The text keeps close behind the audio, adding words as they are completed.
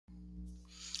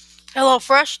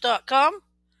HelloFresh.com.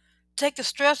 Take the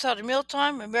stress out of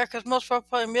mealtime. America's most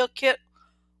popular meal kit.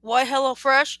 Why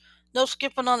HelloFresh? No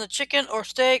skipping on the chicken or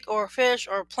steak or fish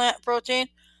or plant protein.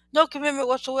 No commitment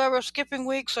whatsoever. Skipping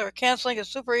weeks or canceling is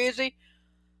super easy.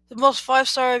 The most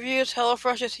five-star reviews.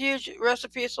 HelloFresh's huge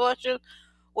recipe selection.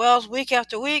 Wells week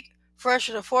after week. Fresh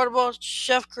and affordable.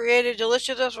 Chef created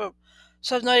deliciousness from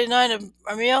 $7.99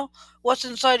 a meal. What's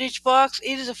inside each box?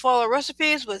 Easy to follow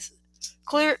recipes with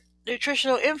clear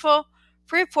nutritional info,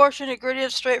 pre-portioned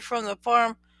ingredients straight from the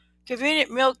farm, convenient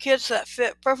meal kits that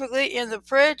fit perfectly in the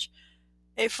fridge,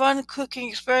 a fun cooking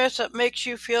experience that makes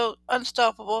you feel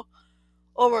unstoppable,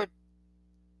 over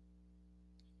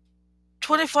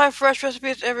 25 fresh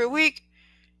recipes every week,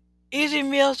 easy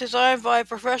meals designed by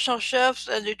professional chefs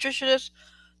and nutritionists,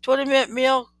 20-minute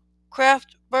meal,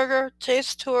 craft burger,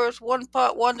 taste tours, one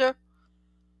pot wonder,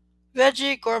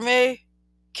 veggie, gourmet,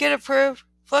 kid approved,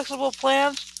 flexible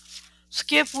plans,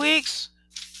 skip weeks,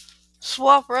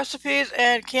 swap recipes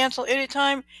and cancel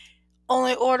anytime.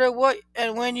 Only order what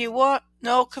and when you want.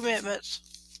 No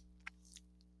commitments.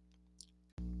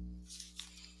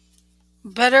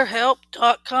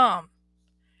 BetterHelp.com.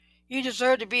 You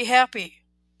deserve to be happy.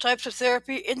 Types of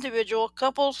therapy: individual,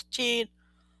 couples, teen.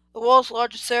 The world's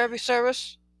largest therapy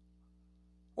service.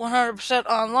 100%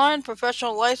 online,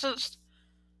 professional licensed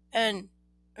and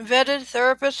vetted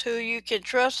therapists who you can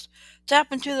trust.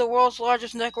 Tap into the world's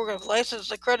largest network of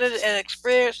licensed, accredited, and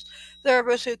experienced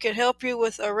therapists who can help you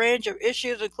with a range of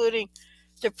issues, including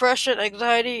depression,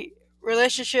 anxiety,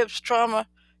 relationships, trauma,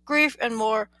 grief, and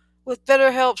more. With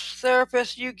BetterHelp's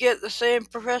therapists, you get the same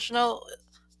professionalism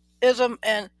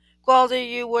and quality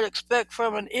you would expect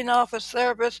from an in-office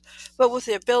therapist, but with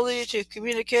the ability to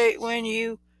communicate when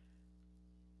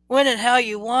and how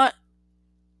you want.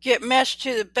 Get matched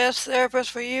to the best therapist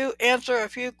for you. Answer a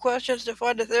few questions to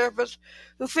find a therapist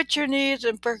who fits your needs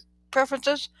and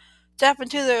preferences. Tap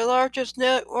into their largest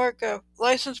network of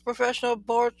licensed professional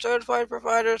board certified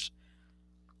providers.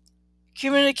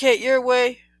 Communicate your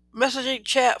way. Messaging,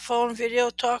 chat, phone,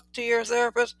 video, talk to your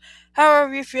therapist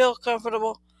however you feel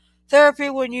comfortable.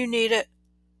 Therapy when you need it.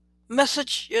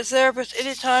 Message your therapist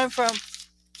anytime from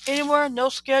anywhere. No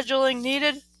scheduling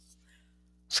needed.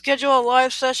 Schedule a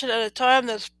live session at a time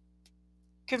that's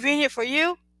convenient for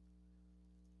you.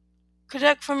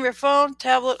 Connect from your phone,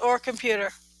 tablet, or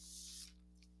computer.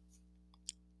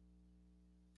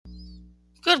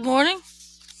 Good morning.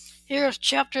 Here is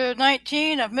chapter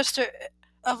 19 of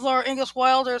Laura Ingalls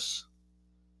Wilder's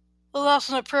Little House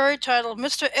on the Prairie, titled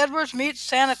Mr. Edwards Meets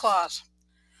Santa Claus.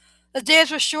 The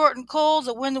days were short and cold.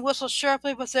 The wind whistled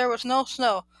sharply, but there was no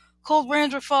snow. Cold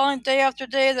rains were falling day after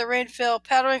day. The rain fell,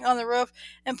 pattering on the roof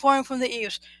and pouring from the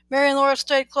eaves. Mary and Laura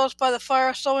stayed close by the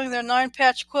fire, sewing their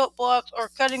 9-patch quilt blocks or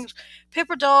cutting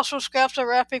paper dolls from scraps of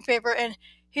wrapping paper and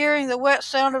hearing the wet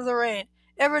sound of the rain.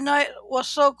 Every night was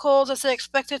so cold that they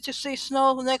expected to see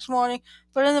snow the next morning,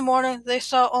 but in the morning they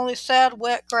saw only sad,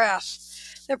 wet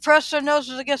grass. They pressed their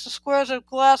noses against the squares of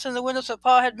glass in the windows that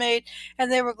Pa had made,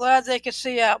 and they were glad they could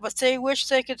see out, but they wished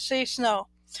they could see snow.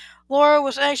 Laura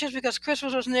was anxious because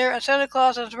Christmas was near and Santa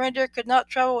Claus and his reindeer could not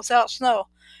travel without snow.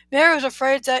 Mary was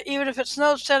afraid that even if it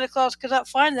snowed, Santa Claus could not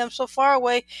find them so far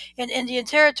away in Indian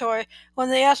Territory. When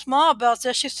they asked Ma about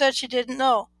this, she said she didn't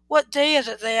know. What day is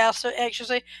it? They asked her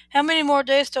anxiously. How many more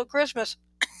days till Christmas?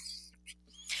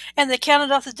 And they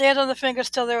counted off the days on their fingers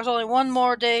till there was only one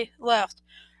more day left.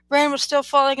 Rain was still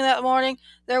falling that morning.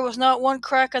 There was not one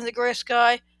crack in the gray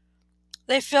sky.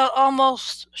 They felt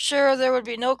almost sure there would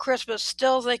be no Christmas.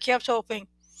 Still, they kept hoping.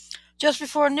 Just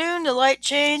before noon, the light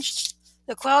changed.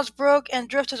 The clouds broke and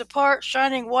drifted apart,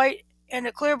 shining white in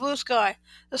a clear blue sky.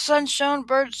 The sun shone,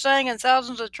 birds sang, and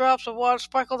thousands of drops of water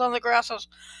sparkled on the grasses.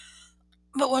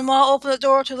 But when Ma opened the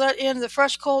door to let in the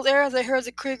fresh, cold air, they heard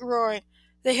the creek roaring.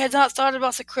 They had not thought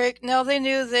about the creek. Now they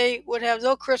knew they would have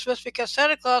no Christmas because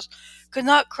Santa Claus could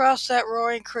not cross that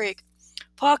roaring creek.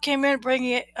 Pa came in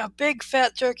bringing a big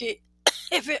fat turkey.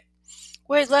 If it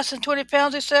weighed less than 20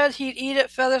 pounds, he said, he'd eat it,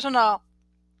 feathers and all.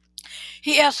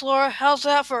 He asked Laura, how's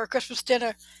that for a Christmas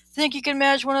dinner? Think you can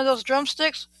manage one of those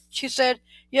drumsticks? She said,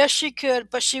 yes, she could,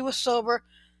 but she was sober.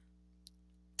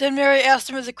 Then Mary asked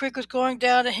him if the creek was going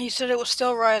down, and he said it was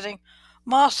still rising.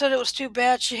 Ma said it was too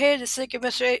bad. She hated to think of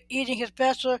Mr. eating his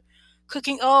bachelor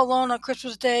cooking all alone on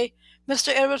Christmas Day.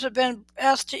 Mr. Edwards had been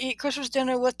asked to eat Christmas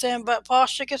dinner with them, but Pa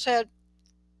shook his head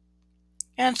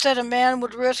and said a man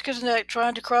would risk his neck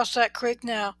trying to cross that creek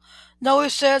now. No, he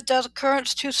said, the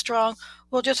current's too strong.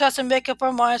 We'll just have to make up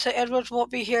our minds that Edwards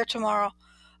won't be here tomorrow.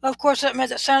 Of course, that meant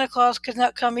that Santa Claus could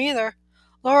not come either.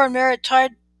 Laura and Mary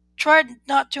tried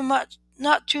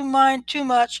not to mind too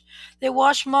much. They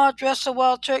watched Ma dress the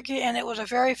wild turkey, and it was a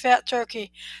very fat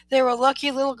turkey. They were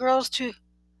lucky little girls to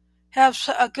have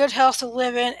a good house to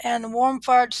live in and a warm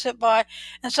fire to sit by,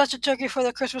 and such a turkey for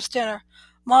their Christmas dinner.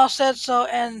 Ma said so,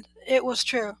 and it was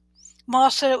true. Ma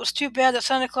said it was too bad that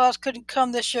Santa Claus couldn't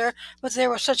come this year, but they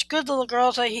were such good little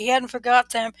girls that he hadn't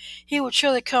forgot them. He would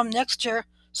surely come next year.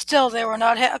 Still, they were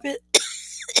not happy.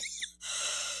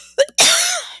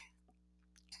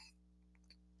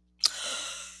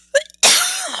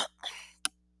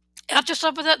 After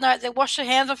supper that night, they washed their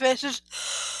hands and faces,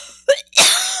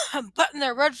 buttoned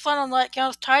their red flannel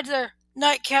nightgowns, tied their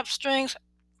nightcap strings,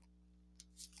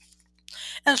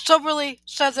 and soberly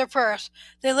said their prayers.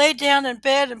 They lay down in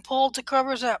bed and pulled the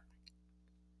covers up.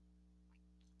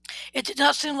 It did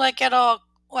not seem like at all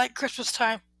like Christmas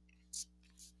time.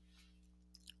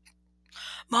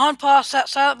 Ma and Pa sat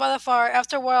silent by the fire.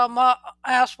 After a while, Ma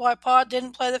asked why Pa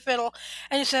didn't play the fiddle,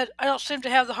 and he said, "I don't seem to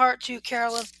have the heart to,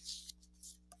 Carolyn."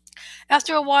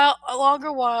 After a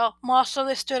longer while, Ma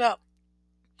suddenly stood up.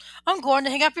 "I'm going to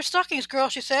hang up your stockings, girl,"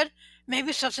 she said.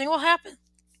 "Maybe something will happen."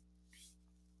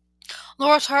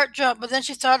 Laura's heart jumped, but then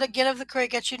she thought again of the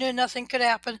creek, and she knew nothing could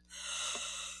happen.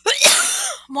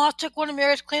 Ma took one of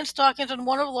Mary's clean stockings and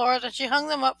one of Laura's, and she hung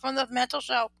them up from the mantel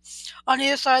shelf on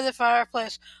either side of the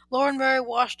fireplace. Laura and Mary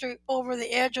washed her over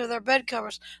the edge of their bed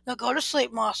covers. "Now go to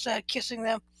sleep," Ma said, kissing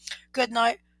them good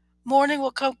night. "Morning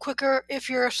will come quicker if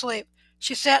you're asleep."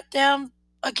 She sat down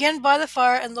again by the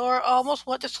fire, and Laura almost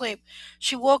went to sleep.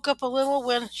 She woke up a little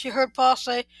when she heard Pa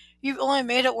say, "You've only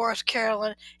made it worse,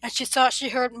 Carolyn," and she thought she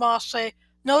heard Ma say,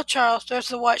 "No, Charles, there's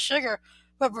the white sugar,"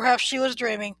 but perhaps she was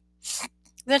dreaming.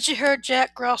 Then she heard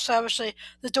Jack growl savagely.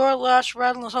 The door latch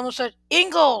rattled, and someone said,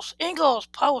 "Ingalls! Ingalls!"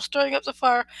 Pa was stirring up the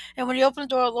fire, and when he opened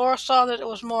the door, Laura saw that it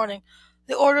was morning.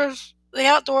 The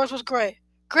outdoors was gray.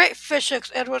 "Great fish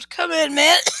hooks, Edwards! Come in,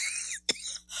 man!"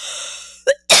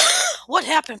 "What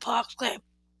happened?" Pa exclaimed.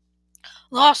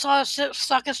 Laura saw the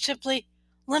stockings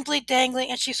limply dangling,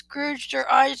 and she scrooged her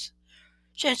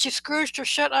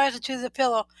shut eyes into the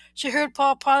pillow. She heard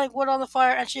Pa piling wood on the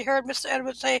fire, and she heard Mr.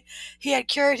 Edwards say he had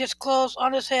carried his clothes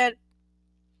on his head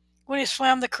when he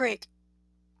swam the creek.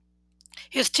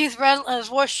 His teeth rattled and his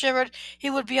voice shivered. He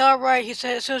would be all right, he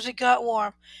said, as soon as he got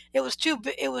warm. It was too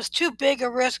big a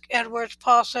risk, Edwards,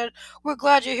 Pa said. "We're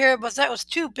glad you're here, but that was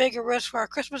too big a risk for our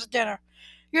Christmas dinner."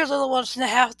 "Your little ones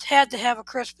had to have a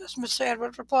Christmas," Mr.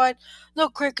 Edwards replied. "No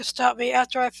creek could stop me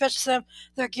after I fetched them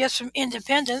their gifts from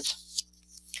Independence."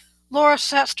 Laura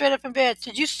sat straight up in bed.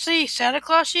 "Did you see Santa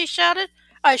Claus?" she shouted.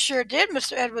 "I sure did,"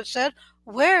 Mr. Edwards said.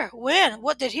 "Where? When?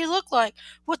 What did he look like?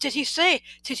 What did he say?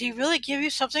 Did he really give you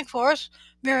something for us?"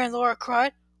 Mary and Laura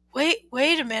cried. Wait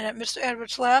a minute," Mr.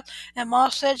 Edwards laughed, "and Ma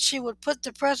said she would put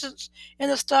the presents in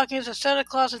the stockings that Santa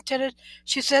Claus intended.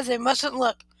 She said they mustn't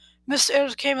look." Mr.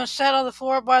 Edwards came and sat on the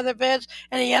floor by their beds,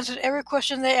 and he answered every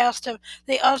question they asked him.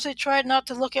 They honestly tried not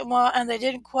to look at Ma, and they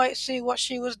didn't quite see what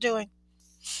she was doing.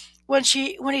 When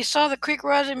he saw the creek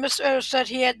rising, Mr. Edwards said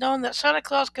he had known that Santa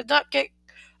Claus could not get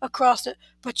across it.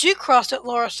 "But you crossed it,"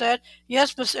 Laura said.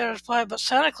 "Yes," Mr. Edwards replied, "but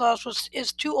Santa Claus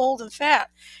is too old and fat.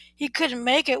 He couldn't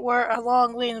make it where a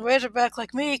long, lean razorback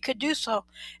like me could do so."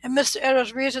 And Mr.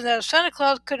 Edwards reasoned that if Santa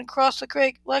Claus couldn't cross the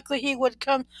creek, likely he would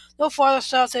come no farther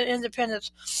south than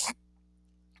Independence.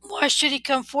 Why should he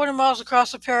come 40 miles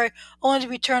across the prairie only to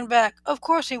be turned back? Of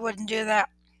course he wouldn't do that.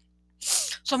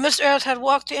 So Mr. Edwards had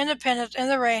walked to Independence in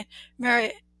the rain.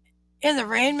 In the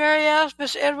rain, Mary asked.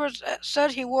 Mr. Edwards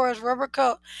said he wore his rubber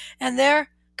coat, and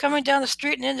there, coming down the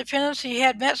street in Independence, he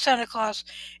had met Santa Claus.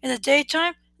 "In the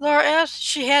daytime?" Laura asked.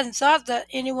 She hadn't thought that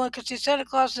anyone could see Santa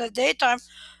Claus in the daytime.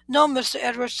 "No," Mr.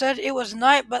 Edwards said. "It was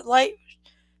night, but light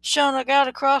shone out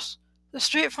across the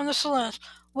street from the saloons.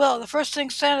 Well, the first thing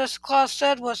Santa Claus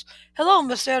said was, 'Hello,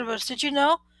 Mr. Edwards, did you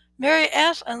know?' Mary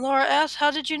asked, and Laura asked,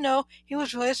 'How did you know he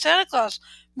was really Santa Claus?'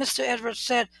 Mr. Edwards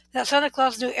said that Santa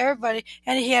Claus knew everybody,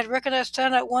 and he had recognized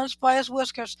Santa at once by his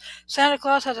whiskers. Santa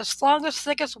Claus had the longest,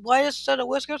 thickest, whitest set of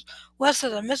whiskers west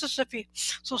of the Mississippi.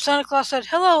 So Santa Claus said,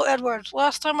 'Hello, Edwards.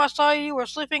 Last time I saw you, you were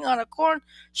sleeping on a corn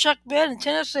shuck bed in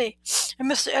Tennessee.' And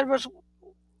Mr. Edwards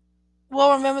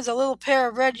well remembered the little pair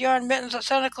of red yarn mittens that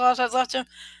Santa Claus had left him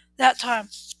that time.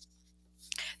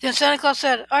 Then Santa Claus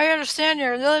said, 'I understand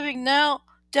you're living now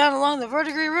down along the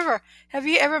Verdigris River. Have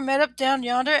you ever met up down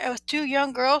yonder with two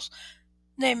young girls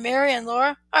named Mary and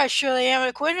Laura?' 'I surely am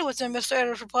acquainted with them,' Mr.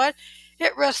 Edwards replied.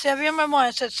 'It rests heavy on my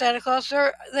mind,' said Santa Claus.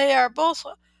 'They are both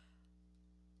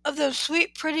of them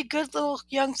sweet, pretty, good little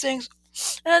young things,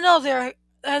 and I know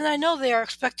I know they are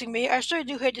expecting me. I sure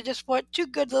do hate to disappoint two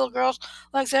good little girls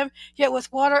like them, yet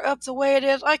with water up the way it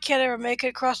is, I can't ever make it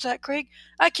across that creek.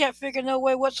 I can't figure no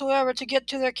way whatsoever to get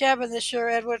to their cabin this year,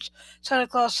 Edwards, Santa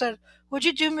Claus said. Would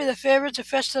you do me the favor to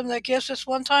fetch them their gifts this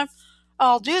one time?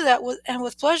 I'll do that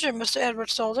with pleasure, Mr.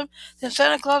 Edwards told him. Then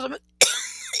Santa Claus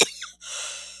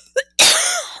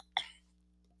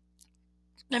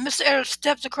and Mr. Edwards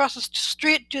stepped across the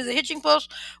street to the hitching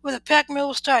post where the pack mule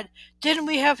was tied. Didn't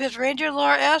we have his reindeer?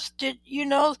 Laura asked. Did you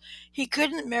know he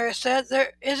couldn't? Mary said.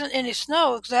 There isn't any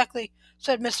snow, exactly,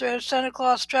 said Mr. Edwards. Santa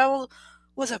Claus traveled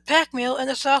with a pack mule in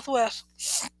the Southwest.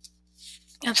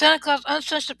 And Santa Claus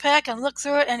uncinched the pack and looked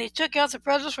through it, and he took out the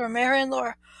presents for Mary and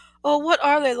Laura. Oh, what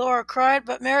are they? Laura cried,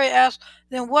 but Mary asked,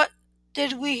 then what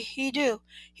did he do?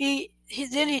 He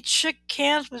shook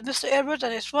hands with Mr. Edwards,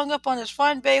 and he swung up on his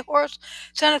fine bay horse.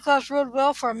 Santa Claus rode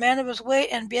well for a man of his weight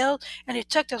and build, and he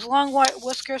tucked his long white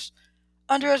whiskers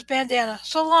under his bandana.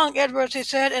 So long, Edwards, he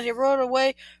said, and he rode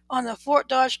away on the Fort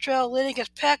Dodge trail, leading his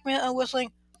pack mule and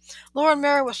whistling. Laura and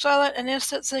Mary were silent an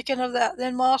instant, thinking of that.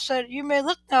 Then Ma said, you may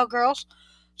look now, girls.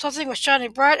 Something was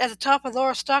shining bright at the top of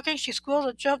Laura's stocking. She squealed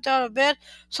and jumped out of bed.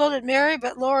 So did Mary,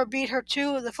 but Laura beat her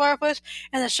to the fireplace,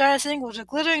 and the shiny thing was a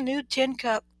glittering new tin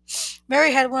cup.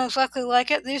 Mary had one exactly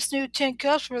like it. These new tin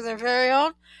cups were their very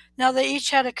own. Now they each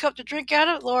had a cup to drink out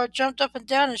of. Laura jumped up and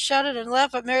down and shouted and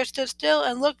laughed, but Mary stood still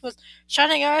and looked with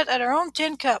shining eyes at her own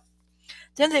tin cup.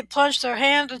 Then they plunged their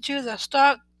hands into the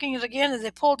stockings again, and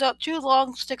they pulled out two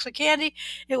long sticks of candy.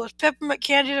 It was peppermint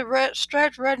candy,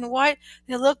 striped red and white.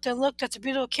 They looked and looked at the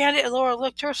beautiful candy, and Laura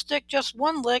licked her stick just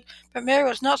one lick, but Mary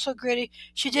was not so greedy.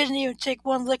 She didn't even take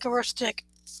one lick of her stick.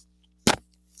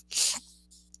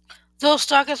 Those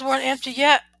stockings weren't empty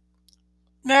yet.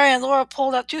 Mary and Laura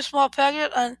pulled out two small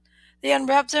packages, and they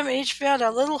unwrapped them, and each found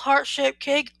a little heart-shaped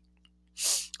cake.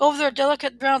 Over their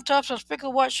delicate brown tops was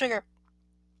sprinkled white sugar.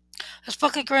 The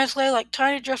sparkling grains lay like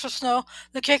tiny drifts of snow.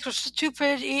 The cakes were too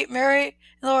pretty to eat. Mary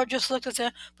and Laura just looked at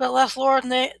them, but at last Laura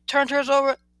turned hers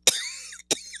over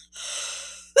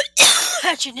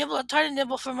and she nibbled a tiny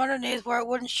nibble from underneath where it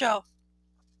wouldn't show.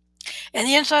 And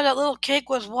the inside of that little cake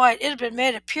was white. It had been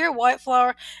made of pure white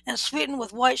flour and sweetened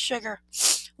with white sugar.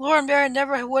 Laura and Mary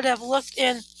never would have looked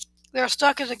in their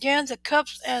stockings again. The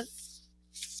cups and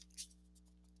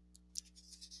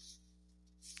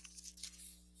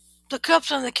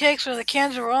the cakes and the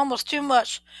candies were almost too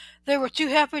much. They were too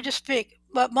happy to speak,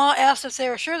 but Ma asked if they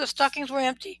were sure the stockings were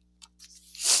empty.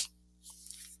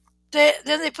 Then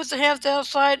they put their hands down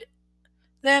inside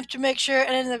them to make sure,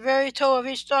 and in the very toe of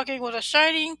each stocking was a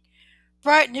shining,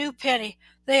 bright new penny.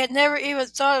 They had never even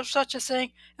thought of such a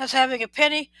thing as having a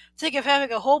penny. Think of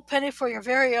having a whole penny for your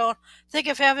very own. Think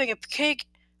of having a cake,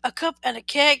 a cup, and a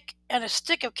cake, and a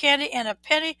stick of candy, and a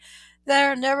penny.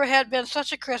 There never had been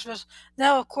such a Christmas.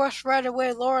 Now, of course, right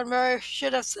away, Laura and Mary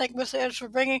should have thanked Mr. Edwards for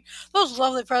bringing those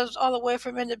lovely presents all the way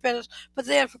from Independence, but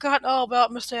they had forgotten all about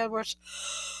Mr. Edwards.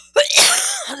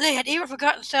 They had even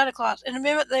forgotten Santa Claus. In a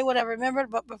minute they would have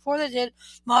remembered, but before they did,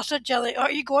 Ma said gently,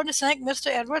 aren't you going to thank Mr.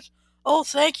 Edwards? Oh,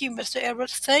 thank you, Mr.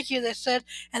 Edwards, thank you, they said,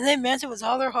 and they meant it with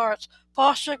all their hearts.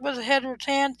 Pa shook Mr. Edwards'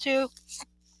 hand, too.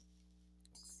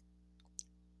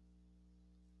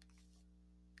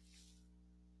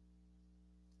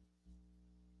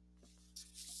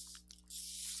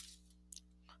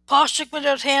 Pa shook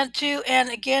Mr. hand, too, and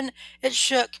again it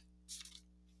shook.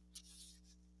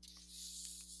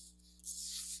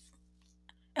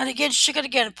 And again shook it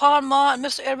again. Pa and Ma and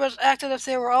Mr. Edwards acted as if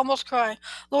they were almost crying.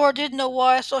 Laura didn't know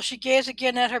why, so she gazed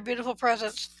again at her beautiful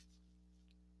presents.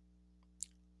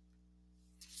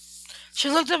 She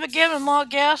looked up again when Ma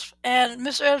gasped, and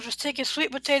Mr. Edwards was taking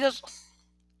sweet potatoes.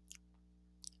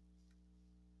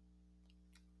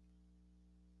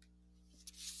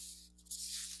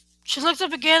 She looked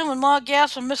up again when Ma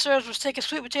gasped and Mr. Edwards was taking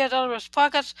sweet potatoes out of his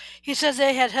pockets. He said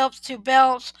they had helped to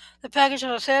balance the package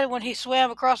on his head when he swam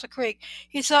across the creek.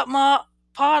 He thought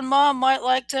Pa and Ma might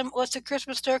like them with the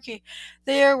Christmas turkey.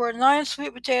 There were 9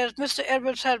 sweet potatoes. Mr.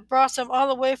 Edwards had brought them all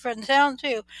the way from town,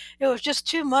 too. It was just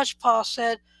too much, Pa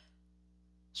said.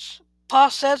 Pa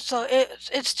said so.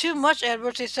 It's too much,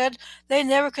 Edwards, he said. They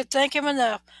never could thank him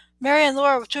enough. Mary and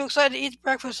Laura were too excited to eat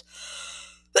breakfast.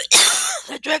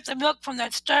 They drank the milk from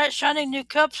their shining new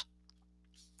cups,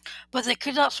 but they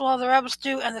could not swallow the rabbit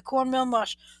stew and the cornmeal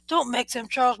mush. Don't make them,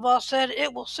 Charles Moss said.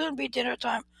 It will soon be dinner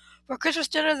time. For Christmas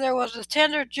dinner there was the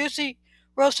tender, juicy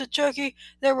roasted turkey.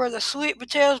 There were the sweet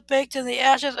potatoes baked in the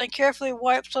ashes and carefully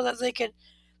wiped so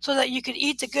that you could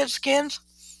eat the good skins,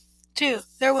 too.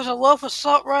 There was a loaf of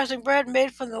salt rising bread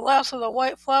made from the last of the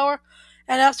white flour,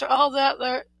 and after all that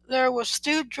there was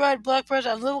stewed dried blackberries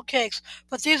and little cakes,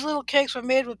 but these little cakes were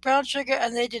made with brown sugar,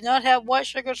 and they did not have white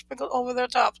sugar sprinkled over their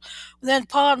tops. Then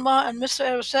Pa and Ma and Mr.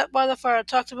 Edwards sat by the fire and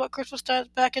talked about Christmas times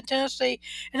back in Tennessee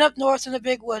and up north in the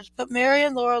big woods. But Mary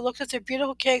and Laura looked at their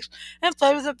beautiful cakes and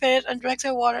played with their berries and drank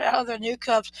their water out of their new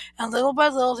cups, and little by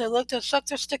little they looked and sucked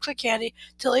their sticks of candy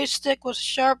till each stick was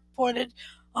sharp pointed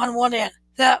on one end.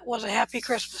 That was a happy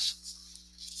Christmas.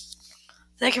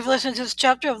 Thank you for listening to this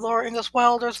chapter of Laura Ingalls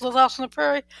Wilder's Little House on the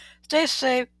Prairie. Stay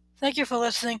safe. Thank you for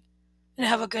listening, and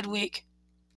have a good week.